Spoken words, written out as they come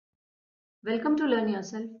Welcome to Learn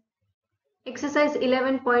Yourself. Exercise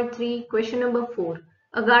 11.3, question number 4.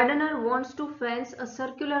 A gardener wants to fence a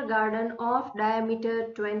circular garden of diameter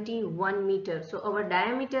 21 meter. So our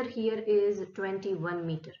diameter here is 21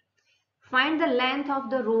 meter. Find the length of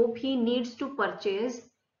the rope he needs to purchase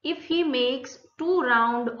if he makes 2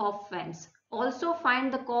 rounds of fence. Also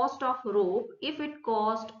find the cost of rope if it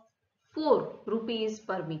costs 4 rupees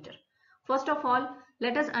per meter. First of all,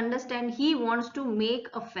 let us understand he wants to make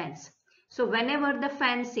a fence. So whenever the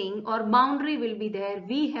fencing or boundary will be there,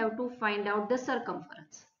 we have to find out the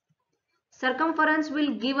circumference. Circumference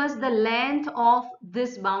will give us the length of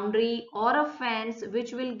this boundary or a fence,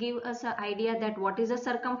 which will give us an idea that what is a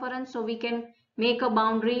circumference, so we can make a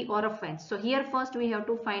boundary or a fence. So here first we have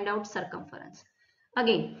to find out circumference.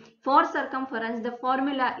 Again, for circumference the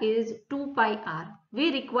formula is 2 pi r.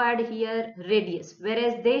 We required here radius,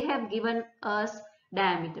 whereas they have given us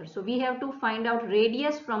diameter. So we have to find out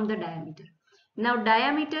radius from the diameter. Now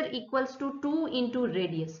diameter equals to 2 into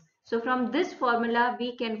radius. So from this formula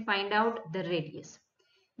we can find out the radius.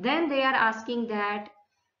 Then they are asking that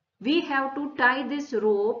we have to tie this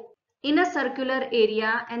rope in a circular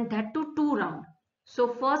area, and that to 2 rounds.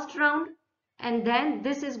 So first round, and then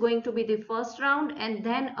this is going to be the first round, and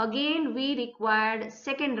then again we required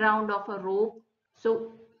second round of a rope.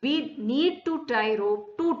 So we need to tie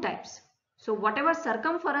rope 2 times. So whatever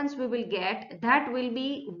circumference we will get, that will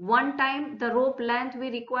be one time the rope length we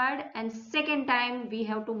required, and second time we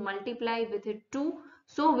have to multiply with it 2.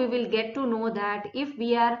 So we will get to know that if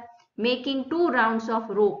we are making 2 rounds of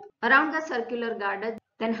rope around the circular garden,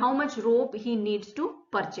 then how much rope he needs to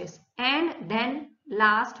purchase. And then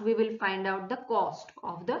last we will find out the cost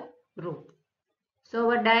of the rope. So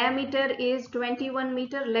our diameter is 21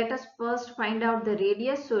 meter. Let us first find out the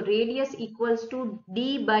radius. So radius equals to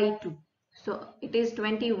d by 2. So it is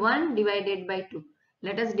 21 divided by 2.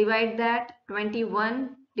 Let us divide that.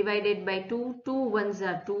 21 divided by 2. 2 ones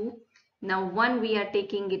are 2. Now 1 we are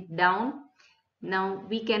taking it down. Now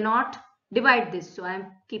we cannot divide this. So I am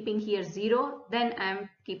keeping here 0. Then I am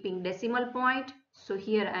keeping decimal point. So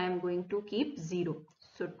here I am going to keep 0.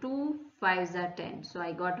 So 2 5s are 10. So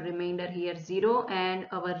I got remainder here 0, and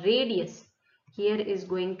our radius here is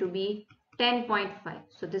going to be 10.5.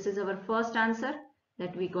 So this is our first answer,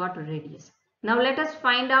 that we got radius. Now let us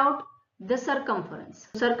find out the circumference.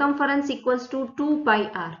 Circumference equals to 2 pi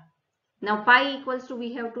r. Now pi equals to,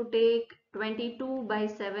 we have to take 22 by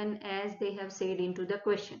 7 as they have said into the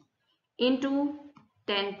question, into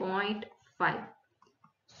 10.5.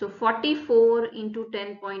 So 44 into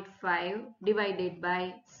 10.5 divided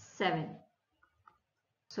by 7.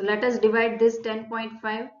 So let us divide this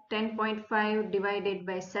 10.5. 10.5 divided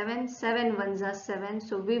by 7. 7 ones are 7.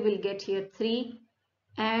 So we will get here 3,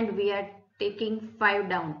 and we are taking 5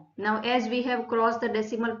 down. Now as we have crossed the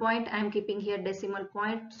decimal point, I am keeping here decimal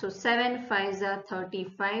point. So 7 5s are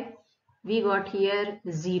 35. We got here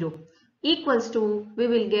 0. Equals to, we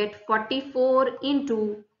will get 44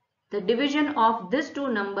 into the division of this two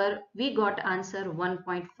number, we got answer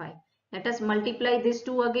 1.5. Let us multiply this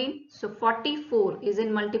 2 again. So 44 is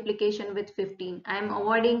in multiplication with 15. I am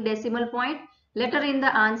avoiding decimal point. Later in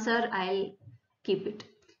the answer I'll keep it.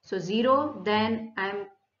 So 0, then I am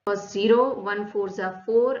was 0, 1 4s are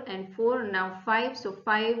 4, and 4, now 5. So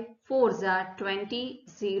 5 4s are 20,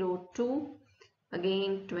 0 2,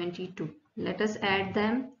 again 22. Let us add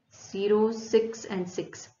them, 0 6 and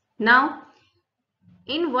 6. Now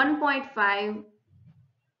in 1.5,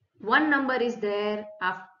 one number is there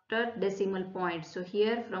after decimal point. So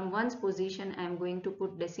here from one's position I am going to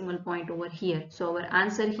put decimal point over here. So our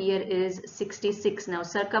answer here is 66. Now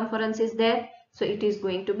circumference is there, so it is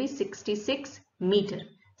going to be 66 meter.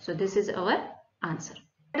 So this is our answer.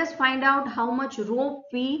 Let us find out how much rope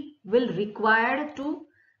we will require to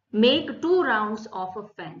make 2 rounds of a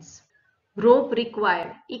fence. Rope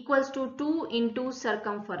required equals to 2 into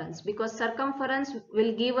circumference, because circumference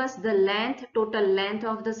will give us the length, total length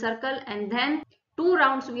of the circle, and then 2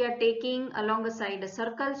 rounds we are taking along a side a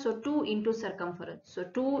circle. So 2 into circumference. So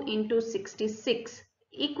 2 into 66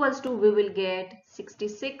 equals to, we will get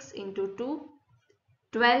 66 into 2.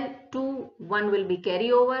 12, 2, 1 will be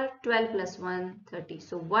carry over, 12 plus 1, 30.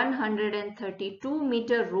 So 132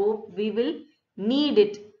 meter rope we will need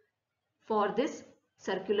it for this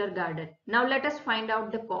circular garden. Now let us find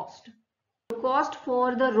out the cost. The cost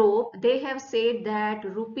for the rope, they have said that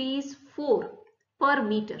rupees 4 per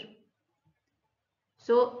meter.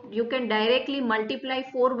 So you can directly multiply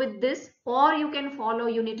 4 with this, or you can follow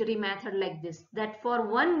unitary method like this, that for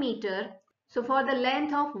 1 meter, so for the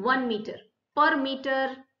length of 1 meter, per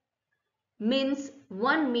meter means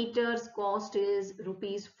 1 meter's cost is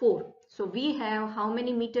rupees 4. So we have how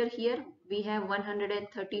many meter here? we have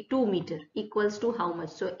 132 meter equals to how much?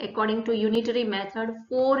 So according to unitary method,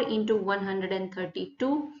 4 into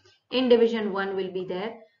 132 in division 1 will be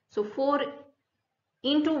there. So 4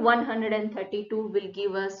 into 132 will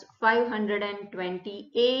give us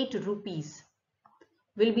 528 rupees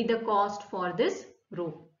will be the cost for this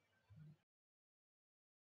row.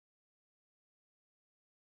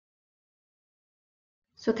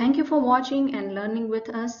 So thank you for watching and learning with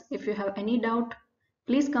us. If you have any doubt,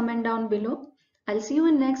 please comment down below. I'll see you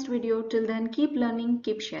in next video. Till then, keep learning,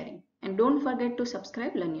 keep sharing, and don't forget to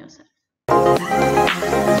subscribe, learn yourself.